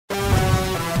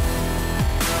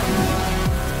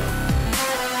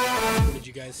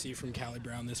guys see from Calle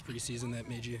Brown this preseason that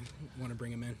made you want to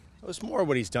bring him in? It was more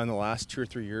what he's done the last 2 or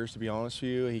 3 years, to be honest with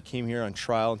you. He came here on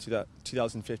trial in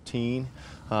 2015,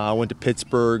 went to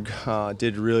Pittsburgh,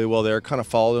 did really well there, kind of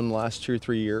followed him the last 2 or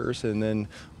 3 years, and then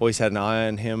always had an eye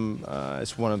on him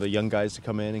as one of the young guys to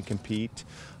come in and compete.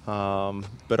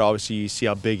 But obviously you see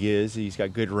how big he is. He's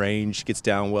got good range, gets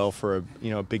down well for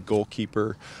a big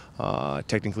goalkeeper.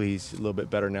 Technically he's a little bit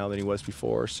better now than he was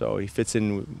before, so he fits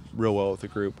in real well with the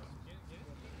group.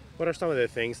 What are some of the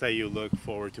things that you look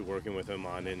forward to working with him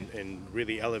on and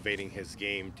really elevating his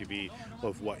game to be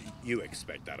of what you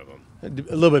expect out of him?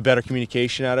 A little bit better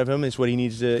communication out of him is what he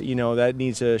needs to, that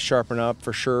needs to sharpen up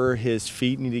for sure. His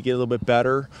feet need to get a little bit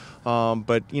better.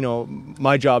 But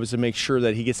my job is to make sure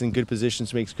that he gets in good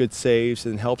positions, makes good saves,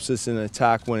 and helps us in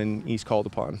attack when he's called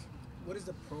upon. What is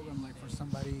the program like for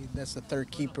somebody that's the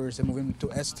third keeper? Is it moving to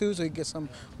S2 so he gets some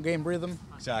game rhythm?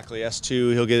 Exactly,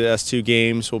 S2. He'll get S2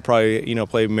 games. We'll probably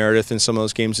play Meredith in some of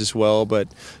those games as well. But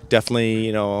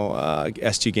definitely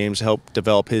S2 games help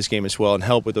develop his game as well and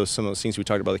help with some of those things we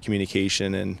talked about, the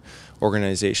communication and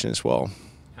organization as well.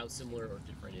 How similar or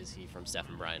different is he from Steph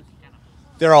and Brian?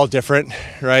 They're all different,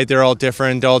 right? They're all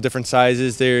different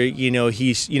sizes. They're,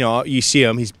 you see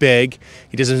him, he's big.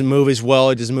 He doesn't move as well,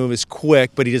 he doesn't move as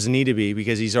quick, but he doesn't need to be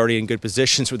because he's already in good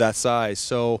positions with that size.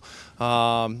 So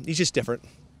he's just different.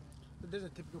 There's a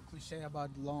typical cliche about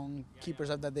long keepers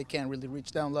that they can't really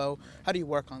reach down low. How do you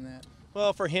work on that?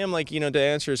 Well, for him, to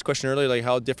answer his question earlier, like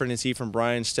how different is he from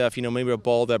Brian and Steph? Maybe a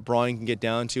ball that Brian can get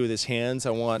down to with his hands.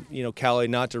 I want, Calle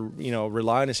not to,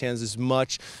 rely on his hands as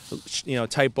much.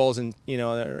 Tight balls and,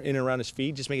 that are in and around his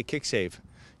feet, just make a kick save.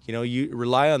 You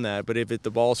rely on that. But if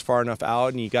the ball's far enough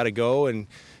out and you got to go and,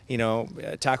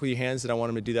 attack with your hands, then I want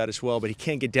him to do that as well. But he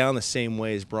can't get down the same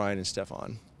way as Brian and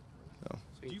Stefan. So.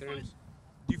 Do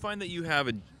you find that you have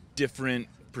a different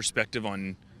perspective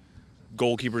on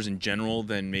goalkeepers in general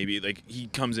than maybe, like, he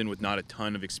comes in with not a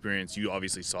ton of experience? You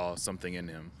obviously saw something in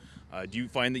him. Do you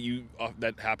find that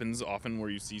that happens often where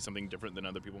you see something different than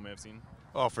other people may have seen?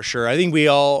 Oh, for sure. I think we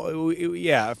all,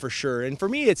 yeah, for sure. And for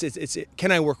me, it's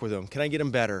can I work with him? Can I get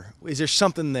him better? Is there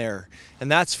something there?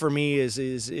 And that's for me is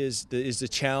the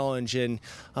challenge. And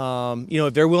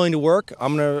if they're willing to work,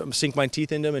 I'm gonna sink my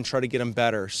teeth into them and try to get them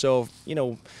better. So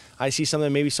I see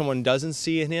something maybe someone doesn't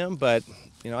see in him, but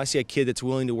I see a kid that's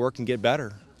willing to work and get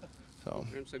better. So.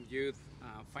 In terms of youth,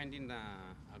 finding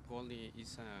a goalie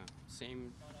is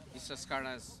as hard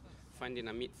as finding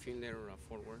a midfielder or a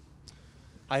forward.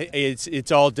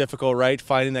 It's all difficult, right?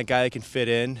 Finding that guy that can fit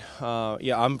in.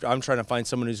 I'm trying to find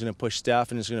someone who's going to push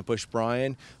Steph and is going to push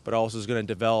Brian, but also is going to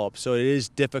develop. So it is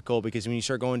difficult because when you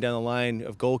start going down the line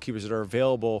of goalkeepers that are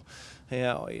available,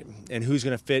 and who's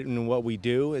going to fit in what we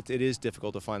do, it is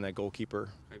difficult to find that goalkeeper.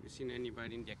 Have you seen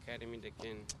anybody in the academy that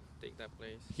can take that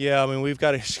place? Yeah, we've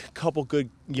got a couple good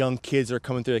young kids that are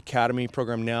coming through the academy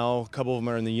program now. A couple of them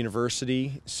are in the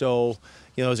university. So,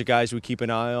 those are guys we keep an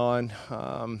eye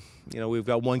on. We've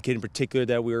got one kid in particular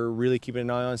that we're really keeping an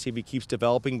eye on, see if he keeps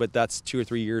developing, but that's 2 or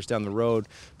 3 years down the road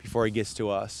before he gets to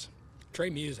us. Trey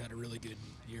Muse had a really good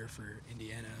year for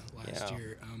Indiana last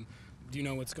year. Do you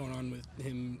know what's going on with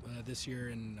him this year,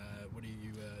 and what do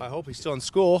you? I hope he's still in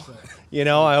school.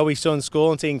 I hope he's still in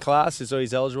school and taking classes, so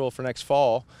he's eligible for next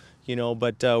fall.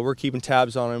 But we're keeping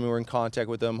tabs on him and we're in contact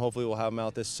with him. Hopefully we'll have him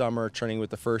out this summer training with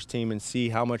the first team and see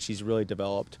how much he's really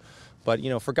developed. But,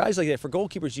 for guys like that, for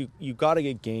goalkeepers, you got to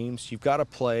get games. You've got to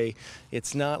play.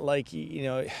 It's not like,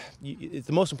 it's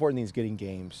the most important thing is getting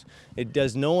games. It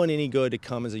does no one any good to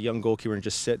come as a young goalkeeper and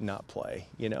just sit and not play,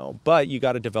 But you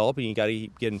got to develop and you got to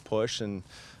keep getting pushed, and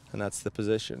that's the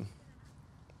position.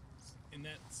 In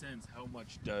that sense, how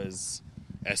much does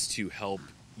S2 help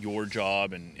your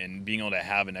job and being able to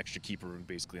have an extra keeper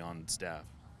basically on staff?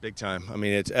 Big time.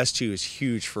 S2 is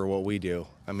huge for what we do.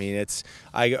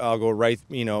 I'll go right,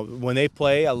 when they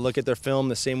play, I look at their film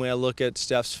the same way I look at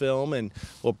Steph's film, and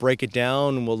we'll break it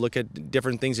down and we'll look at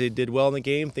different things they did well in the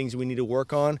game, things we need to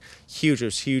work on. Huge. It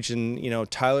was huge in,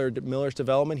 Tyler Miller's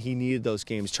development. He needed those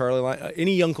games. Charlie,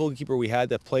 any young goalkeeper we had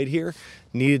that played here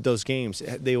needed those games.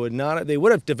 They would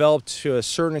have developed to a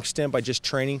certain extent by just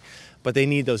training, but they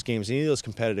need those games. They need those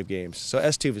competitive games. So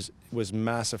S2 was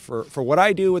massive for what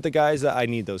I do with the guys. That I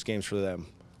need those games for them.